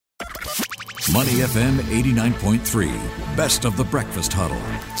Money FM 89.3, best of the breakfast huddle.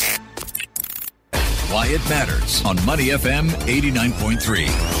 Why it matters on Money FM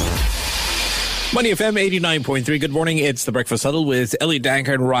 89.3. Money FM 89.3. Good morning. It's the Breakfast Huddle with Ellie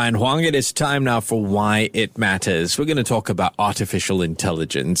Danker and Ryan Huang. It is time now for Why It Matters. We're going to talk about artificial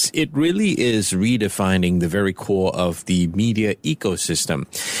intelligence. It really is redefining the very core of the media ecosystem.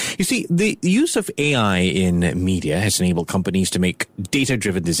 You see, the use of AI in media has enabled companies to make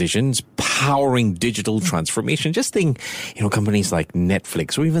data-driven decisions, powering digital transformation. Just think, companies like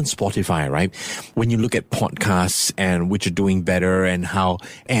Netflix or even Spotify, right? When you look at podcasts and which are doing better and how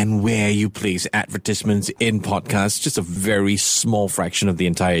and where you place advertisements in podcasts, just a very small fraction of the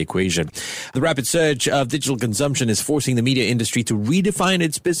entire equation. The rapid surge of digital consumption is forcing the media industry to redefine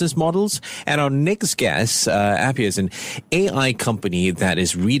its business models. And our next guest, Appia, is an AI company that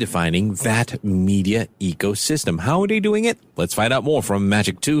is redefining that media ecosystem. How are they doing it? Let's find out more from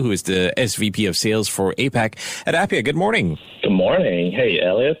Magic Tu, who is the SVP of Sales for APAC at Appia. Good morning. Good morning. Hey,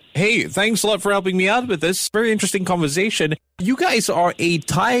 Elliot. Hey, thanks a lot for helping me out with this very interesting conversation. You guys are a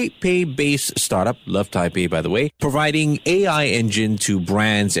Taipei-based startup, love Taipei, by the way, providing AI engine to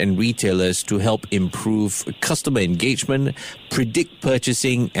brands and retailers to help improve customer engagement, predict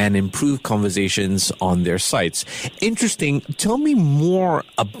purchasing, and improve conversations on their sites. Interesting. Tell me more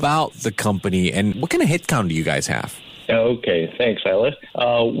about the company and what kind of headcount do you guys have? Okay, thanks, Elliot.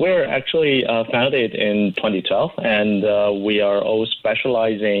 We're actually founded in 2012, and we are all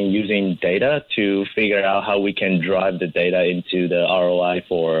specializing using data to figure out how we can drive the data into the ROI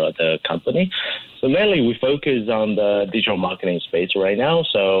for the company. So mainly we focus on the digital marketing space right now.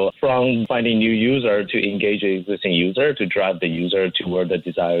 So from finding new user to engage existing user to drive the user toward the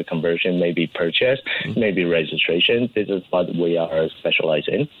desired conversion, maybe purchase, maybe registration. This is what we are specialized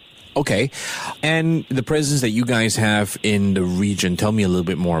in. Okay. And the presence that you guys have in the region, tell me a little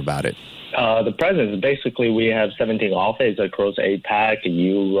bit more about it. The presence, basically, we have 17 offices across APAC,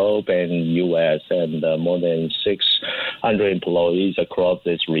 Europe, and US, and more than 600 employees across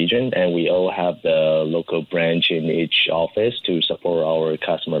this region. And we all have the local branch in each office to support our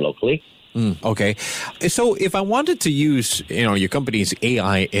customer locally. Okay. So if I wanted to use, your company's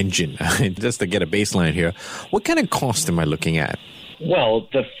AI engine, just to get a baseline here, what kind of cost am I looking at? Well,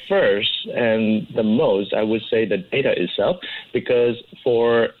 the first and the most, I would say the data itself, because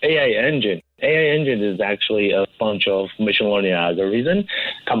for AI engine is actually a bunch of machine learning algorithms.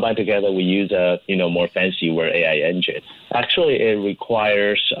 Combined together, we use a more fancy word AI engine. Actually, it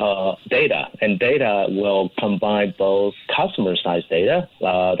requires data, and data will combine both customer-side data,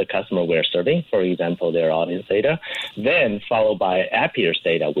 the customer we're serving, for example, their audience data, then followed by Appia's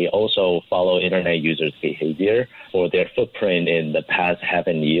data. We also follow internet users' behavior or their footprint in the past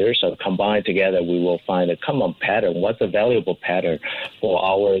 7 years. So combined together, we will find a common pattern. What's a valuable pattern for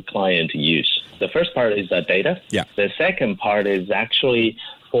our client to use? The first part is the data. Yeah. The second part is actually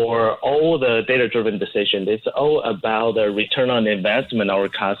for all the data-driven decisions, it's all about the return on investment our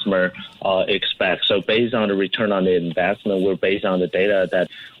customer expects. So based on the return on the investment, we're based on the data that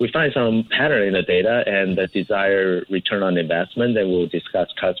we find some pattern in the data and the desired return on investment. Then we'll discuss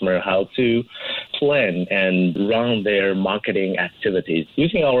customer how to plan and run their marketing activities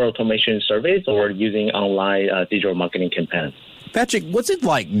using our automation service or using online digital marketing campaigns. Patrick, what's it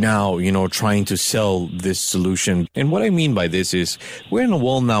like now, trying to sell this solution? And what I mean by this is we're in a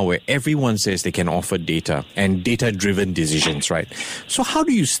world now where everyone says they can offer data and data-driven decisions, right? So how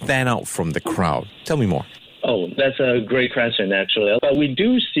do you stand out from the crowd? Tell me more. Oh, that's a great question, actually. But we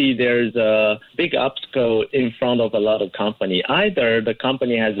do see there's a big obstacle in front of a lot of companies. Either the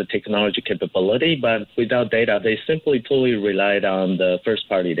company has the technology capability, but without data, they simply totally relied on the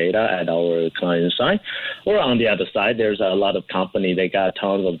first-party data at our client side. Or on the other side, there's a lot of companies, they got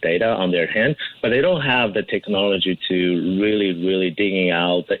tons of data on their hand, but they don't have the technology to really digging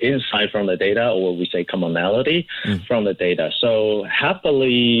out the insight from the data, or we say commonality from the data. So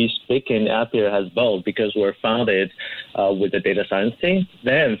happily speaking, Appia has both because we're founded with the data science team,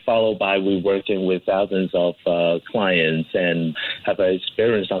 then followed by we working with thousands of clients and have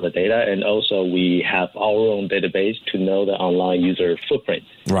experience on the data, and also we have our own database to know the online user footprint.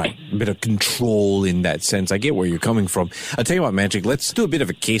 Right, a bit of control in that sense. I get where you're coming from. I'll tell you what, Magic, let's do a bit of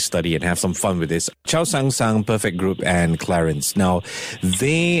a case study and have some fun with this. Chow Sang Sang, Perfect Group, and Clarins. Now,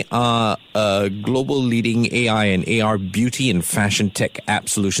 they are a global leading AI and AR beauty and fashion tech app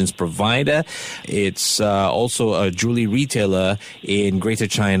solutions provider. It's also a jewelry retailer in Greater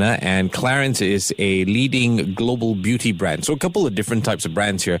China, and Clarins is a leading global beauty brand. So a couple of different types of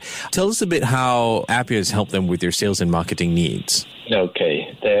brands here. Tell us a bit how Appia has helped them with their sales and marketing needs.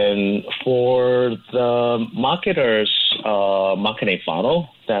 Okay, then for the marketers marketing funnel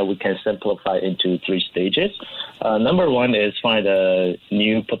that we can simplify into 3 stages. Number 1 is find a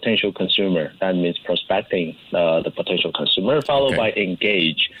new potential consumer. That means prospecting the potential consumer, followed by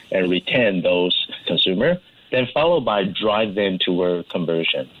engage and retain those consumers, then followed by drive them toward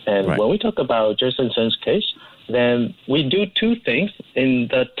conversion. And when we talk about Jason Sun's case, then we do 2 things. In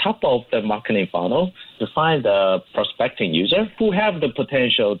the top of the marketing funnel, to find the prospecting user who have the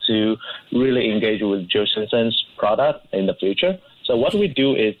potential to really engage with Jason Sun's product in the future. So what we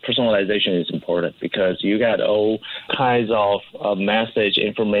do is personalization is important because you got all kinds of message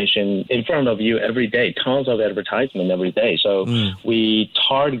information in front of you every day, tons of advertisement every day. So we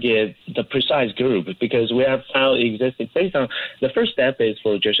target the precise group because we have found existing based on the first step is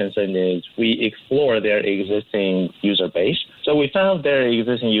for Jason Sun is we explore their existing user base. So we found their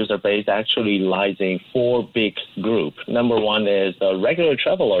existing user base actually lies in 4 big groups. Number 1 is the regular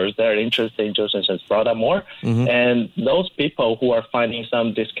travelers that are interested in Jason Sun's product more. And those people who are finding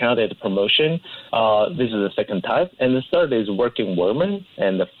some discounted promotion, this is the second type. And the third is working women.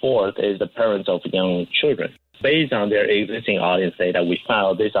 And the fourth is the parents of young children. Based on their existing audience data, we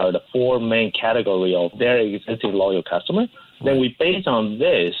found these are the 4 main categories of their existing loyal customer. Then we based on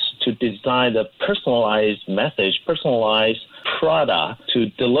this to design the personalized message, personalized product to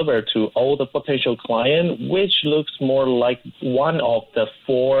deliver to all the potential client, which looks more like one of the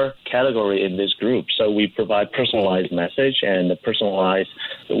 4 categories in this group. So we provide personalized message and the personalized,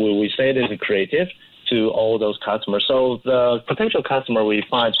 we say it is creative, to all those customers. So the potential customer we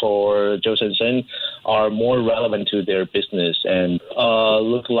find for Jason Sun are more relevant to their business and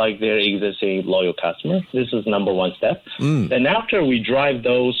look like their existing loyal customer. This is number 1 step. Then after we drive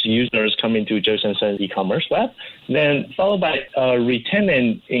those users coming to Jason Sun's e-commerce web, then followed by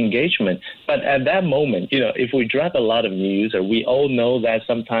retention engagement. But at that moment, if we drive a lot of new users, we all know that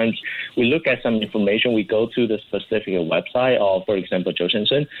sometimes we look at some information, we go to the specific website of, for example, Jason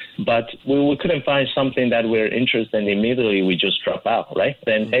Sun, but we couldn't find something that we're interested in, immediately we just drop out, right?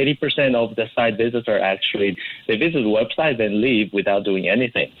 Then 80% of the site visitors actually, they visit the website, then leave without doing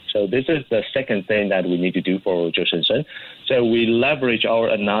anything. So this is the second thing that we need to do for Jason Sun. So we leverage our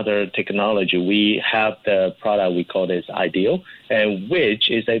another technology. We have the product we call this Ideal, and which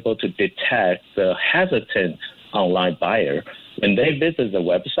is able to detect the hesitant online buyer. When they visit the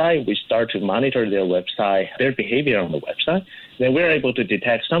website, we start to monitor their website, their behavior on the website. Then we're able to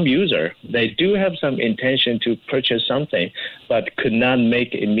detect some user. They do have some intention to purchase something, but could not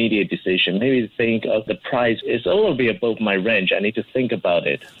make immediate decision. Maybe they think, the price is a little bit above my range. I need to think about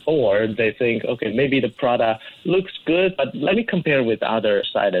it. Or they think, okay, maybe the product looks good, but let me compare with other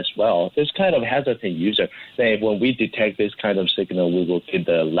site as well. This kind of hesitant user, then when we detect this kind of signal, we will give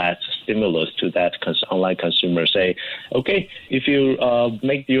the last stimulus to that online consumer. Say, okay, if you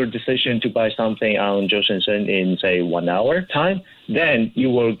make your decision to buy something on Jason Sun in, say, 1 hour time, then you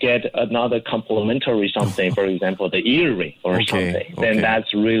will get another complimentary something, for example, the earring or something. Then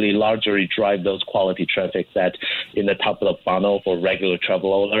that's really largely drive those quality traffic that in the top of the funnel for regular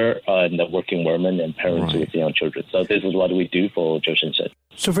traveler and the working women and parents with young children. So this is what we do for Jason Sun.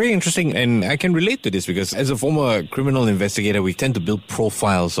 So very interesting, and I can relate to this because as a former criminal investigator, we tend to build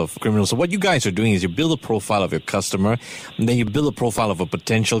profiles of criminals. So what you guys are doing is you build a profile of your customer, and then you build a profile of a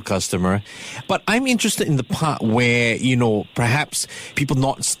potential customer. But I'm interested in the part where, perhaps people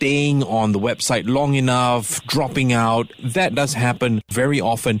not staying on the website long enough, dropping out. That does happen very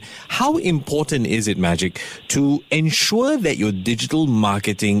often. How important is it, Magic, to ensure that your digital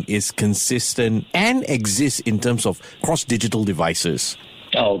marketing is consistent and exists in terms of cross-digital devices?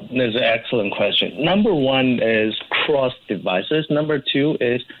 Oh, that's an excellent question. Number 1 is cross devices. Number 2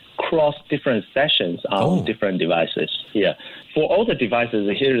 is cross different sessions on different devices. Yeah. For all the devices,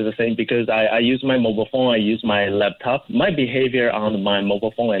 here's the thing, because I use my mobile phone, I use my laptop, my behavior on my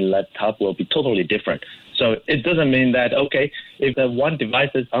mobile phone and laptop will be totally different. So it doesn't mean that, okay, if the one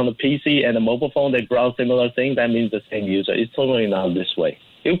device is on the PC and the mobile phone, they browse similar things, that means the same user. It's totally not this way.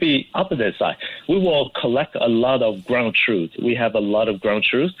 It will be opposite side. We will collect a lot of ground truth. We have a lot of ground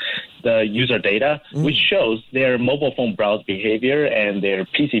truth, the user data, which shows their mobile phone browse behavior and their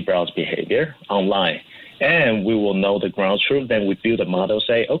PC browse behavior online. And we will know the ground truth. Then we build a model,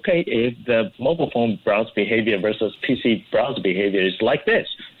 say, okay, if the mobile phone browse behavior versus PC browse behavior is like this,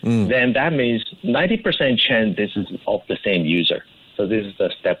 then that means 90% chance this is of the same user. So this is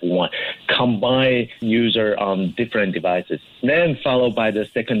the step one. Combine user on different devices. Then followed by the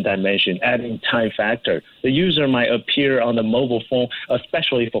second dimension, adding time factor. The user might appear on the mobile phone,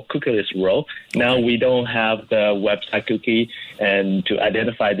 especially for cookieless role. Now we don't have the website cookie, and to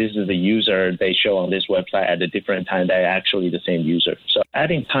identify this is the user they show on this website at a different time, they're actually the same user. So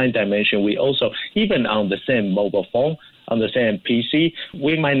adding time dimension, we also, even on the same mobile phone, on the same PC,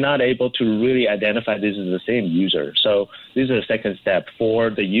 we might not able to really identify this is the same user. So this is the second step for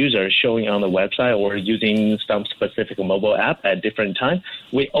the user showing on the website or using some specific mobile app at different time.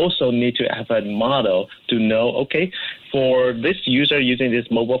 We also need to have a model to know, okay, for this user using this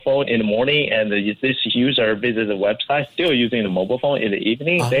mobile phone in the morning and this user visits the website still using the mobile phone in the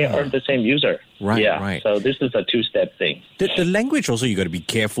evening, they are the same user. Right. So this is a two-step thing. The language also, you got to be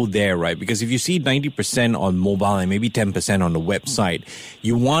careful there, right? Because if you see 90% on mobile and maybe 10% on the website,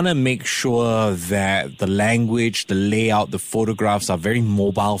 you want to make sure that the language, the layout, the photographs are very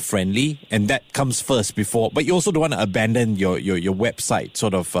mobile friendly, and that comes first before. But you also don't want to abandon your website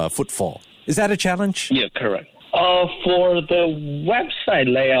sort of footfall. Is that a challenge? Yeah, correct. For the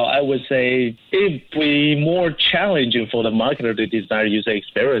website layout, I would say it'd be more challenging for the marketer to design user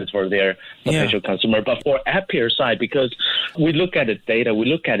experience for their potential consumer. But for Appier side, because we look at the data, we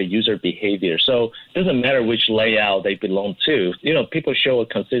look at the user behavior. So it doesn't matter which layout they belong to. You know, people show a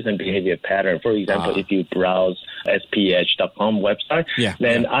consistent behavior pattern. For example, if you browse sph.com website,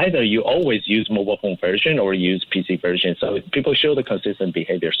 then either you always use mobile phone version or use PC version. So people show the consistent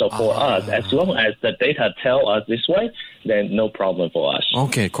behavior. So for us, as long as the data tell us this way, then no problem for us.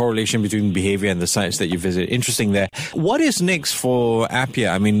 Okay, correlation between behavior and the sites that you visit. Interesting there. What is next for Appier?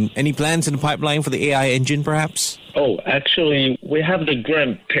 I mean, any plans in the pipeline for the AI engine, perhaps? Oh, actually, we have the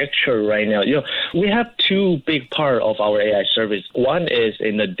grand picture right now. You know, we have two big part of our AI service. One is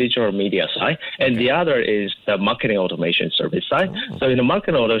in the digital media side, and the other is the marketing automation service side. So in the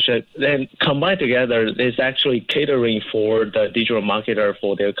marketing automation, then combined together, is actually catering for the digital marketer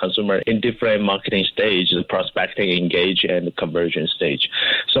for their consumer in different marketing stages, the prospecting, engage, and the conversion stage.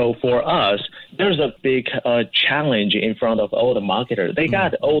 So for us, there's a big challenge in front of all the marketers. They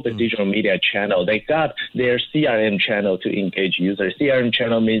got all the digital media channel. They got their CRM channel to engage users. CRM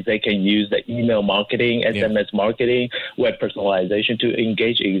channel means they can use the email marketing, SMS marketing, web personalization to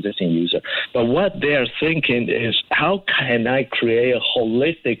engage existing user. But what they're thinking is, how can I create a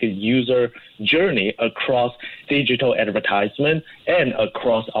holistic user journey across digital advertisement and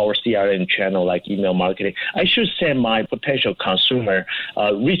across our CRM channel like email marketing? I should send my potential consumer,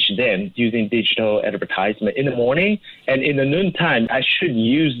 reach them using digital advertisement in the morning, and in the noontime, I should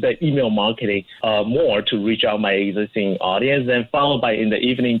use the email marketing more to reach out my existing audience, and followed by in the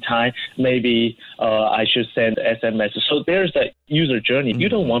evening time, maybe I should send SMS. So there's the user journey. You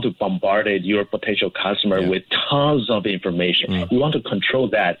don't want to bombard your potential customer with tons of information. You want to control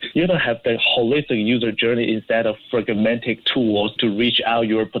that. You don't have the holistic user journey instead of fragmented tools to reach out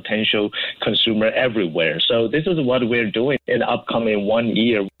your potential consumer everywhere. So this is what we're doing in the upcoming 1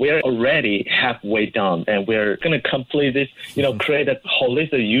 year. We're already halfway done, and we're going to complete this, create a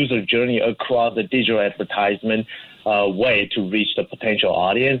holistic user journey across the digital advertisement way to reach the potential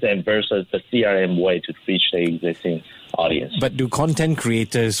audience and versus the CRM way to reach the existing audience. But do content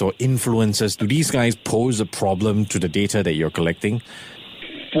creators or influencers, do these guys pose a problem to the data that you're collecting?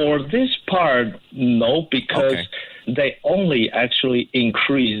 For this part, no, because they only actually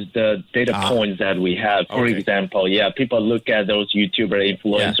increase the data points that we have. For example, people look at those YouTuber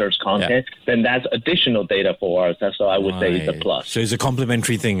influencers content, then that's additional data for us. That's what I would say is a plus. So it's a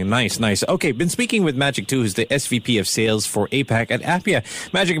complementary thing. Nice. Okay, been speaking with Magic Tu, who's the SVP of Sales for APAC at Appier.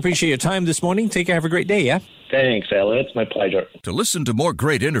 Magic, appreciate your time this morning. Take care. Have a great day, yeah? Thanks, Elliot. It's my pleasure. To listen to more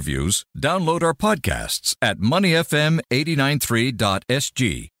great interviews, download our podcasts at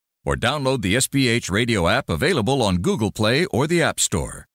moneyfm893.sg or download the SPH radio app available on Google Play or the App Store.